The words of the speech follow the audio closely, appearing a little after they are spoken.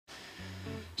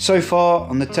So far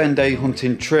on the 10-day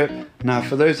hunting trip. Now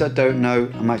for those that don't know,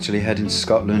 I'm actually heading to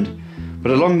Scotland,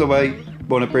 but along the way I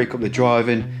want to break up the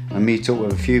driving and meet up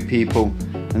with a few people,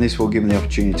 and this will give me the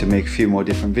opportunity to make a few more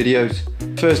different videos.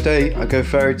 First day I go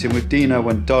ferreting with Deano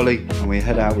and Dolly, and we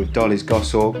head out with Dolly's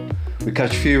goshawk. We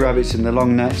catch a few rabbits in the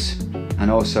long nets and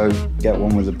also get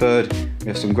one with a bird. We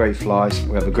have some great flies,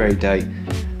 we have a great day.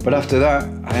 But after that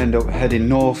I end up heading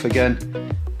north again.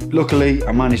 Luckily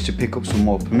I managed to pick up some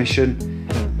more permission,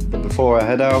 but before I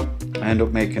head out I end up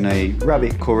making a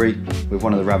rabbit curry with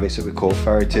one of the rabbits that we caught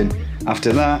ferreting.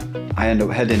 After that I end up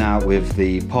heading out with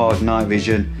the pod night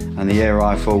vision and the air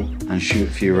rifle and shoot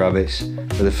a few rabbits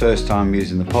for the first time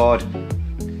using the pod.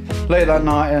 Later that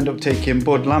night I end up taking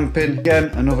Bud lamping. Again,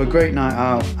 another great night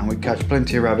out, and we catch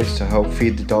plenty of rabbits to help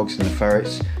feed the dogs and the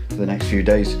ferrets for the next few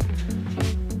days.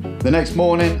 The next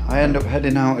morning I end up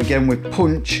heading out again with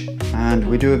Punch, and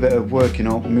we do a bit of working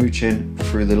up, mooching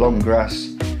through the long grass.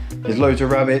 There's loads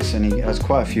of rabbits and he has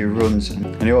quite a few runs,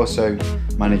 and he also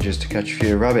manages to catch a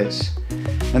few rabbits.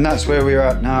 And that's where we're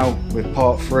at now with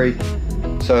part 3.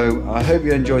 So I hope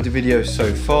you enjoyed the video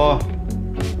so far.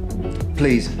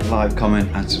 Please like, comment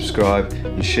and subscribe,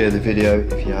 and share the video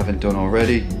if you haven't done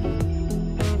already.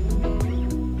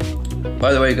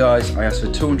 By the way guys, I asked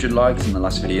for 200 likes in the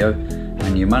last video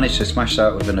and you managed to smash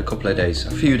that within a couple of days,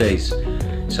 a few days.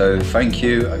 So thank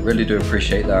you, I really do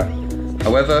appreciate that.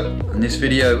 However, in this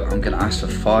video I'm going to ask for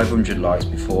 500 likes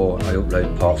before I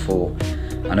upload part 4.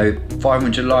 I know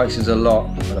 500 likes is a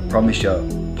lot, but I promise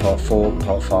you part 4,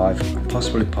 part 5 and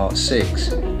possibly part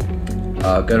 6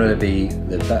 are going to be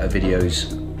the better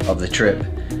videos of the trip,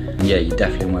 and yeah, you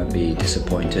definitely won't be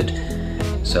disappointed.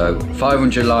 So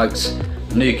 500 likes,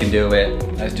 I know you can do it.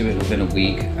 Let's do it within a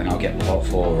week and I'll get part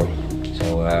 4 up.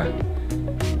 So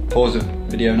pause the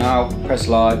video now, press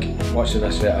like, watch the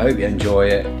rest of it. I hope you enjoy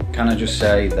it. Can I just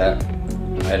say that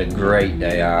I had a great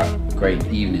day out, great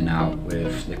evening out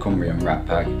with the Cumbrian Rat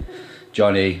Pack.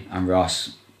 Johnny and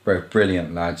Ross, both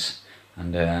brilliant lads.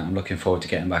 And I'm looking forward to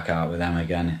getting back out with them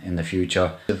again in the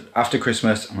future. After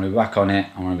Christmas, I'm going to be back on it.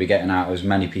 I'm going to be getting out with as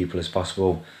many people as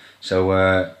possible.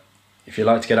 So if you'd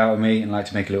like to get out with me and like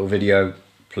to make a little video,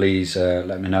 please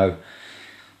let me know.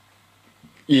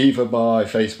 Either by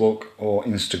Facebook or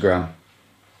Instagram.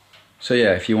 So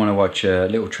yeah, if you want to watch a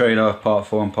little trailer of part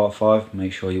 4 and part 5,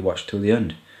 make sure you watch till the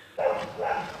end.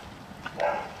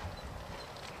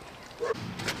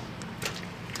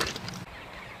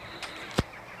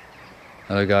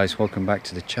 Hello guys, welcome back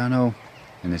to the channel.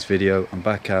 In this video I'm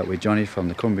back out with Johnny from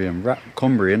the Cumbrian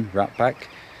Rat Pack,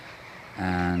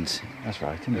 and that's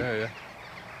right, isn't it? Yeah.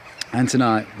 And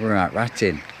tonight we're out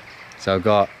ratting. So we've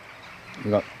got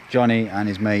Johnny and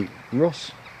his mate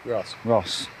Ross.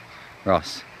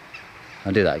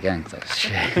 I'll do that again because that's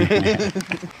shit.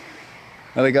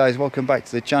 Hello guys, welcome back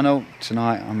to the channel.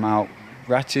 Tonight I'm out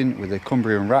ratting with the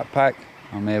Cumbrian Rat Pack.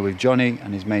 I'm here with Johnny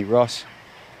and his mate Ross.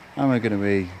 And we're going to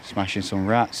be smashing some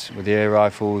rats with the air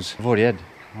rifles. I've already had,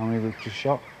 how many we've just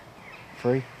shot?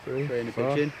 3? 3 and a 4?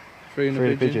 pigeon. 3 and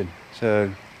a a pigeon. So,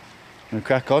 I'm going to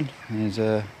crack on.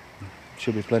 There's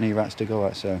should be plenty of rats to go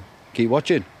at, so keep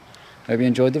watching. Hope you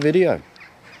enjoyed the video.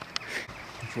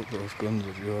 Fuck those guns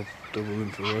if you had double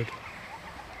infrared.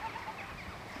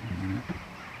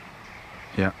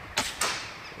 Yeah.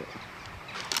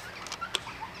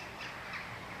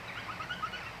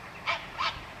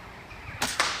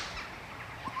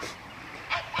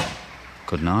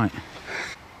 Good night.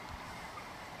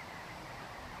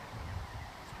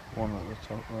 One at the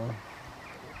top there.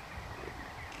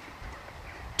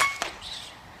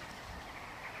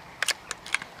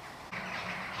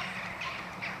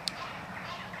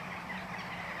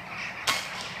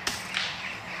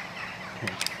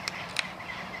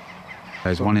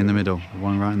 There's one in the middle,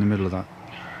 one right in the middle of that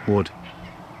wood.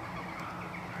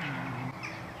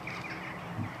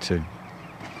 2.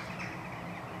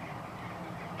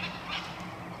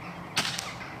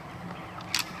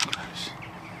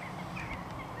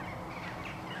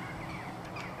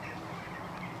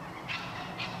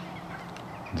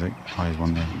 Is it? Oh, there's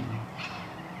one there.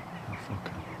 Oh,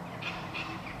 fucker.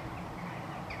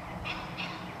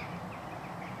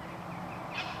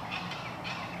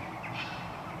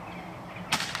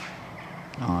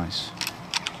 Nice.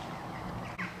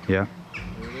 Yeah.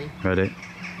 Ready?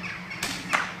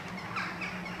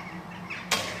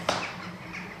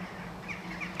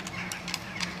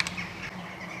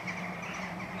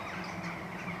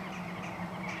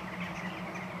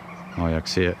 Oh yeah, I can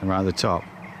see it right at the top.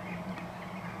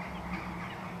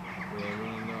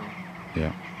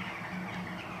 Yeah.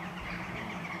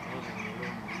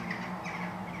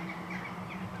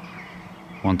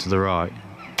 One to the right.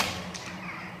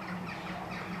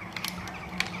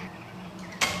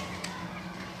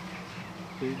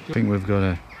 I think we've got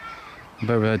I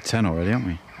bet we've had 10 already, haven't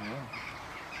we?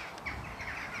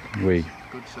 Yeah. We.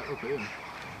 Good setup here.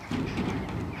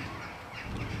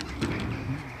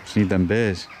 Just need them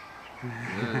beers.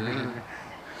 Yeah.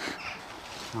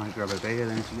 Might grab a beer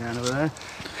then if you go over there.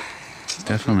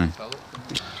 Definitely.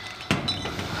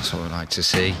 That's what we like to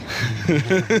see.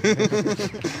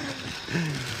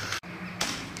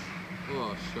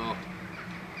 Oh, shot.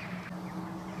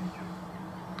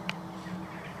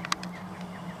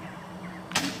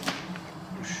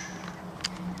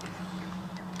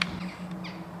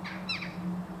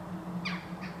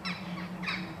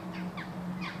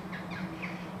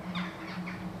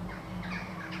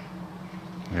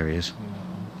 There he is.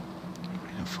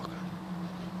 Yeah, fucker.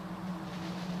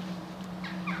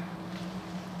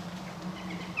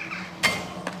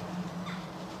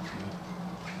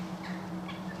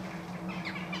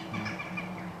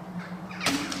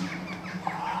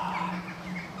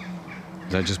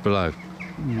 Is that just below?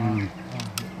 Yeah.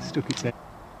 Stuck its head.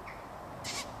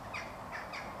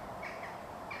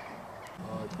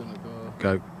 Oh, it's gonna go.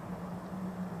 Go.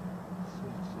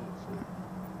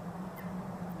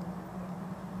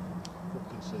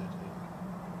 Fucking sit here.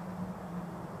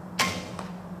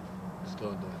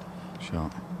 Still dead.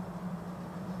 Shot.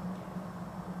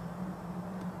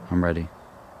 I'm ready.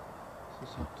 It's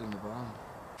just hooked in the barn.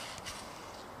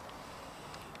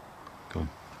 Go on.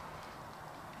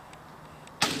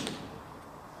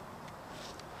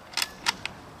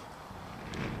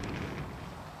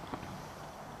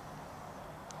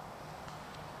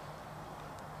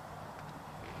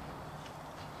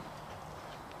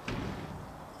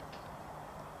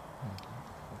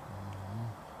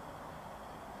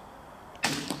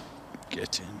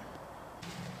 Get in.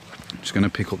 Just going to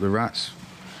pick up the rats.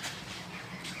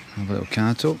 Have a little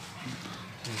count up.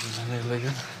 See if there's any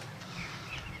living.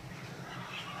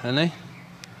 Any?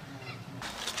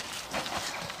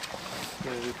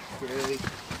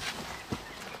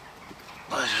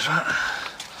 Where's that?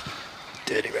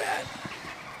 Dirty rat.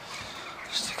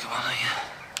 Stick him on here.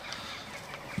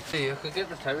 Hey, you could get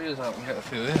the terriers out and get a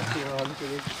few here. Yeah, look at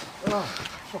this. Oh,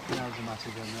 fucking hell's a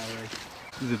massive one there, eh?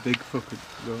 There's a big fucking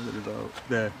rolling about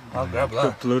there. I'll grab that.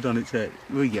 Got blood on its head.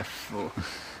 Oh, you fuck.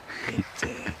 It's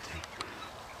dirty.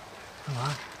 Come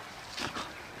on.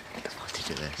 What did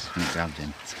you do this? And grabbed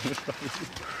him. It's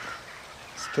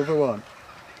the other one.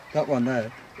 That one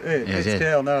there. Hey, Yeah, its it is.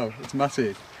 tail now. It's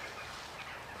massive.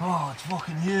 Oh, it's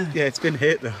fucking huge. Yeah, it's been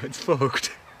hit though. It's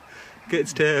fucked. Get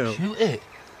its tail. Shoot it.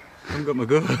 I haven't got my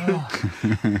gun. Oh.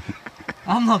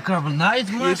 I'm not grabbing that,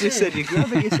 it's You massive. just said you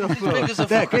grab it yourself. It's big as a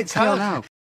There, fucking get its tail cat. now.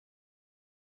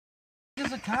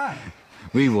 There's a cat.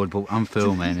 We would, but I'm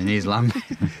filming and he's landing.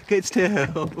 Get its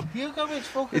tail. You grab its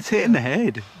fucking It's hitting the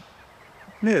head.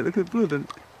 Yeah, look at the blood. And...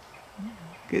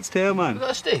 Get its tail, You man. got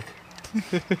a stick?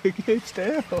 Get its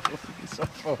tail. It's so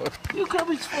fucked. You grab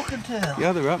its fucking tail.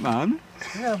 Yeah, the rat, man.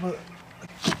 Yeah, but...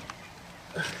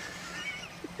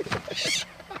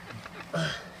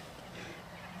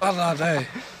 Bad lad, eh?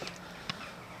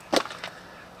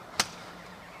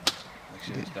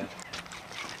 Actually, it's dead.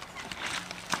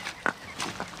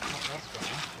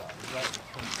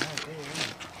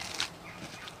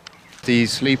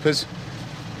 These sleepers,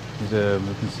 we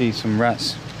can see some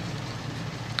rats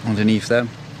underneath them,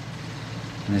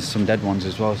 and there's some dead ones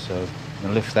as well, so I'm going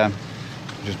to lift them.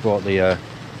 I just brought the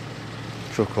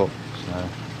truck up, so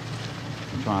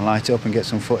I'm trying to light it up and get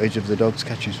some footage of the dogs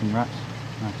catching some rats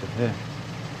right up here.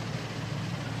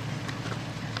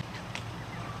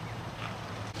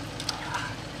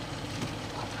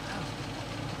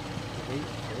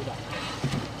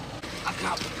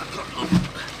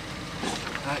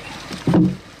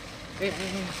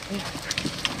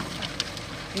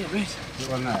 Here, Reese. Is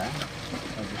it one there?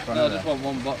 Or just one No, there? just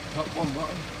one bottom. Top one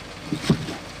bottom.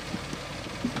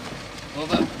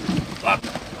 Over. Up.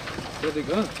 Where'd it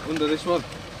go? Under this one.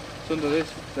 It's under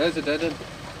this. There's a dead end.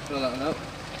 Throw that one out.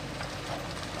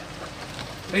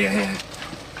 Here.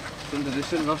 It's under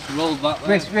this one, Ross. Rolled that way.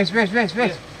 Rest.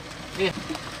 Here.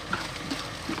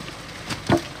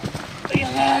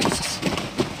 Yeah.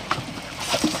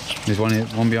 There's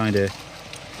one behind here.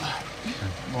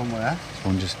 One where?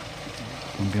 There's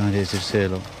one behind here, just here,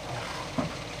 look.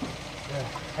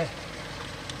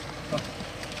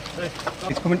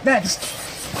 It's coming next.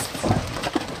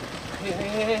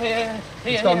 Here.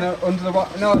 It's gone under the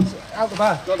what? No, it's out the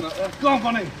back. Gone that way. Go on,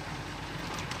 Bonnie.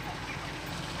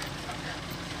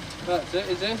 That's it,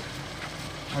 is it?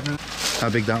 How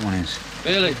big that one is?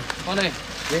 Billy, Bonnie.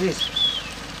 Race.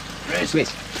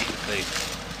 Wait.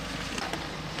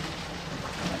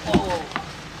 Oh.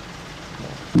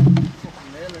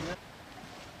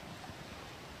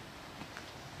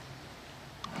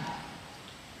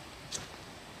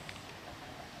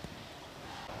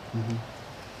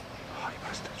 Oh, you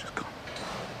bastard, just gone.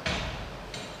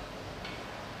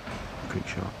 Quick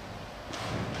shot.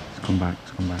 It's come back,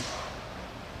 it's come back.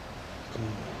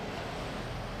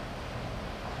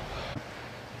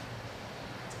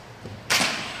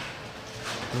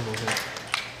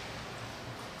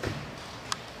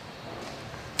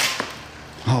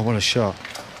 Oh, what a shot.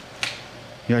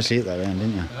 You actually hit that round,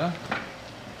 didn't you? Yeah.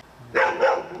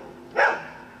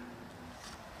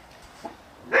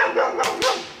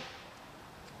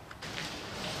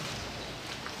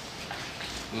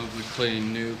 Lovely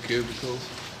clean new cubicles.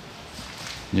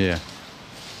 Yeah.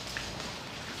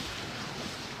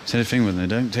 So the thing with them,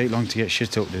 they don't take long to get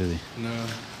shit up, do they? No.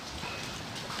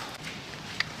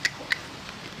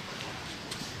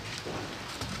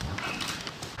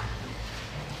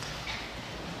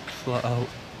 Flat out.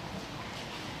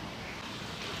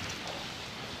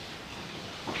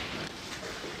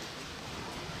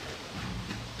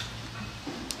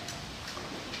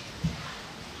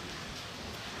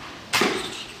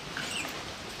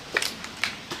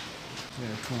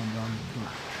 Yeah, come on down. Come on.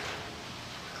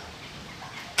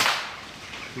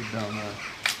 Good down there.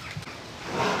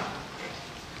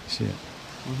 See it?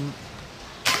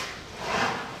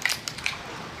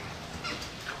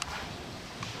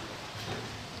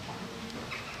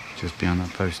 Just behind that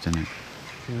post, isn't it?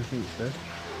 Yeah, I think so.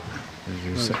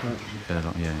 There's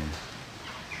a yeah.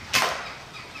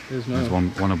 There's There's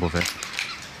one above it.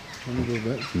 One above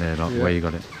it. There, like, Yeah. where you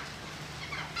got it.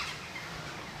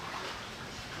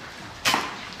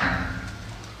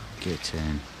 Get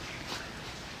in.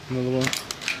 Another one.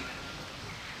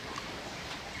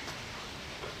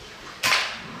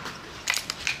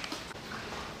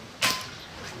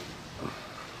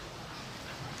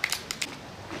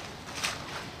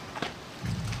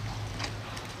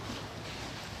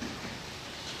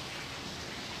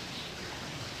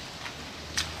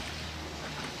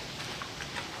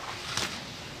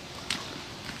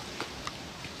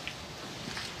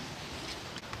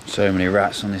 So many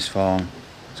rats on this farm.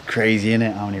 It's crazy, isn't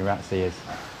it? How many rats there is.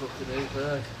 Fucking eight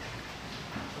there. On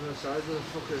the sides of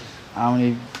the fuckers. How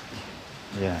many?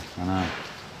 Yeah, I know.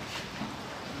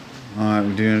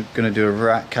 Alright, we're gonna do a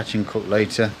rat catch and cook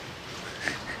later.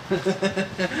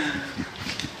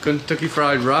 Kentucky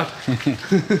Fried Rat.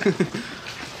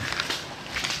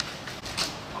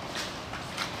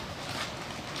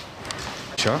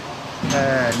 Sure?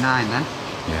 9 then.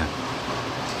 Yeah.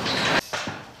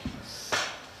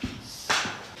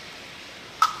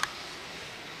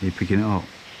 Are you picking it up,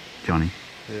 Johnny?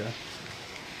 Yeah.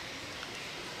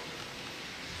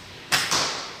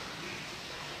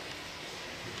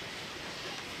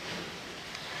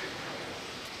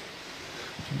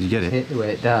 Did you get it? Hit the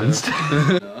way it danced.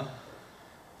 No.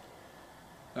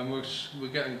 And we're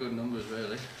getting good numbers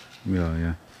really.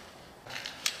 Yeah.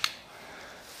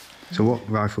 So what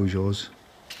rifle's yours?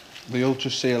 The Ultra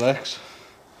CLX.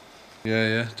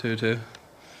 Yeah, 2-2.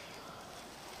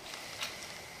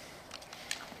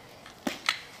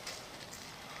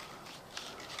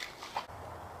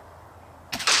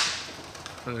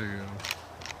 There you go.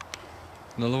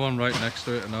 Another one right next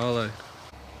to it and all like.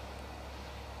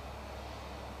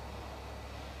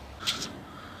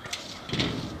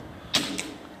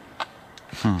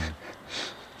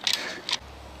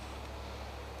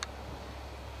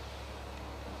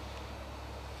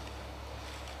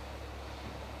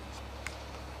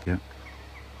 Yeah.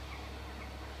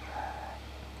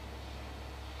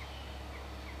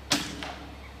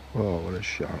 Whoa, what a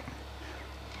shot.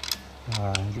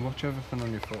 You watch everything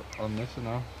on your foot on this and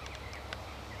all.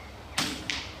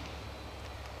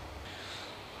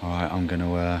 Alright, I'm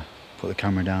gonna put the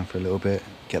camera down for a little bit,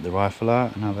 get the rifle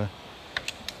out and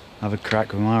have a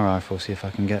crack with my rifle, see if I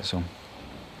can get some.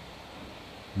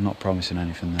 I'm not promising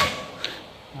anything there.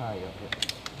 Ah, yeah.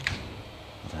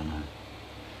 I don't know.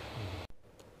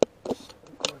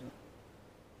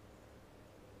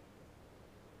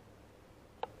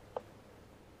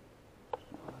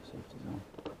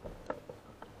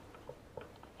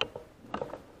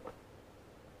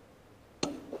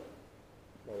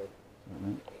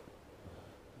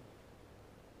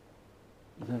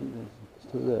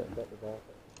 Still there?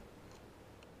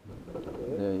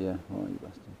 There, yeah. Alright, you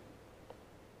bastard.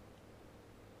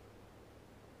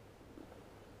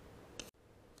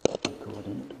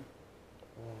 Recording.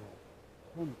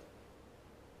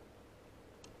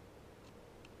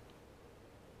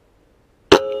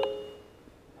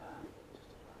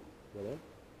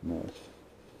 No.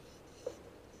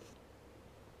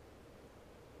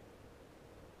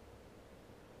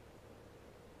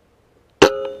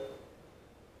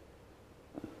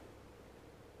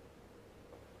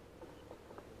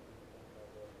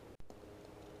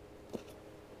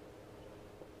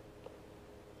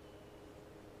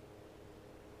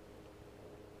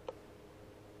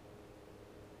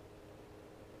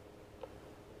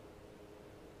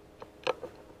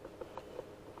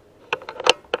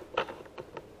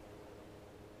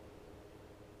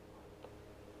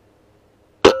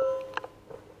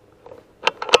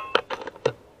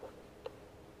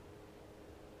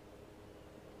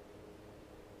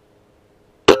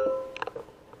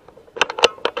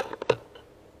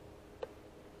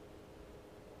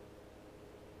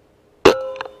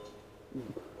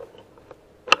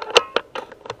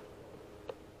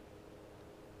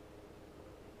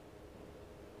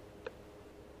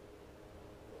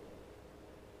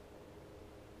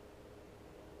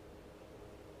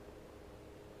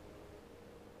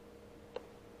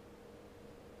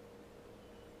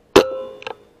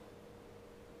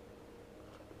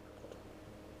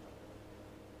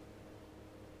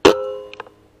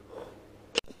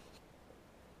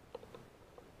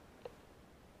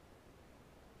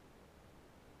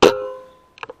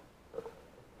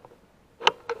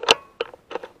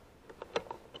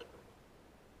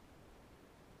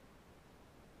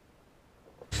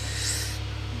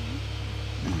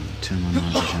 turn my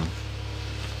knife down.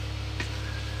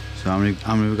 So how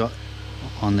many we got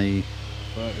on the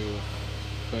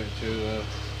 32 there.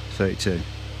 32? Yeah.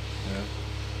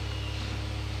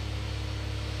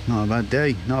 Not a bad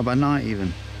day, not a bad night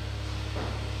even.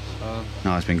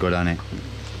 No, it's been good, hasn't it?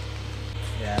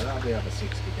 Yeah, that'll be over 60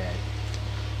 days.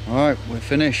 Alright, we're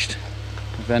finished.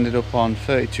 We've ended up on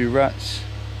 32 rats.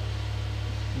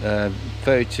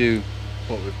 32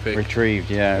 What we've picked. retrieved,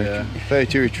 yeah.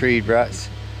 32 retrieved rats.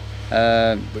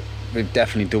 We've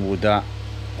definitely doubled that.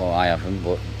 Well, I haven't,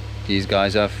 but these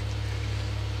guys have.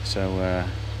 So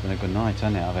it's been a good night,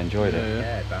 hasn't it? I've enjoyed it.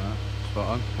 Yeah, Banner.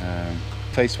 Spot on.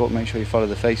 Facebook, make sure you follow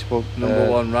the Facebook. Number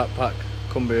 1 rat pack.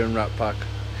 Cumbrian rat pack.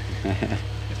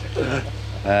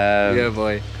 Yeah,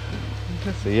 boy.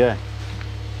 So yeah,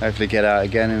 hopefully get out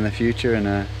again in the future, and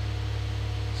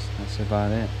that's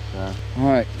about it. So.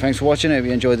 Alright, thanks for watching. Hope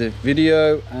you enjoyed the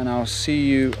video, and I'll see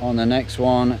you on the next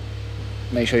one.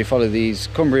 Make sure you follow these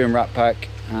Cumbrian rat pack,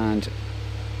 and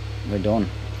we're done.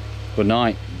 Good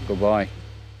night. Goodbye.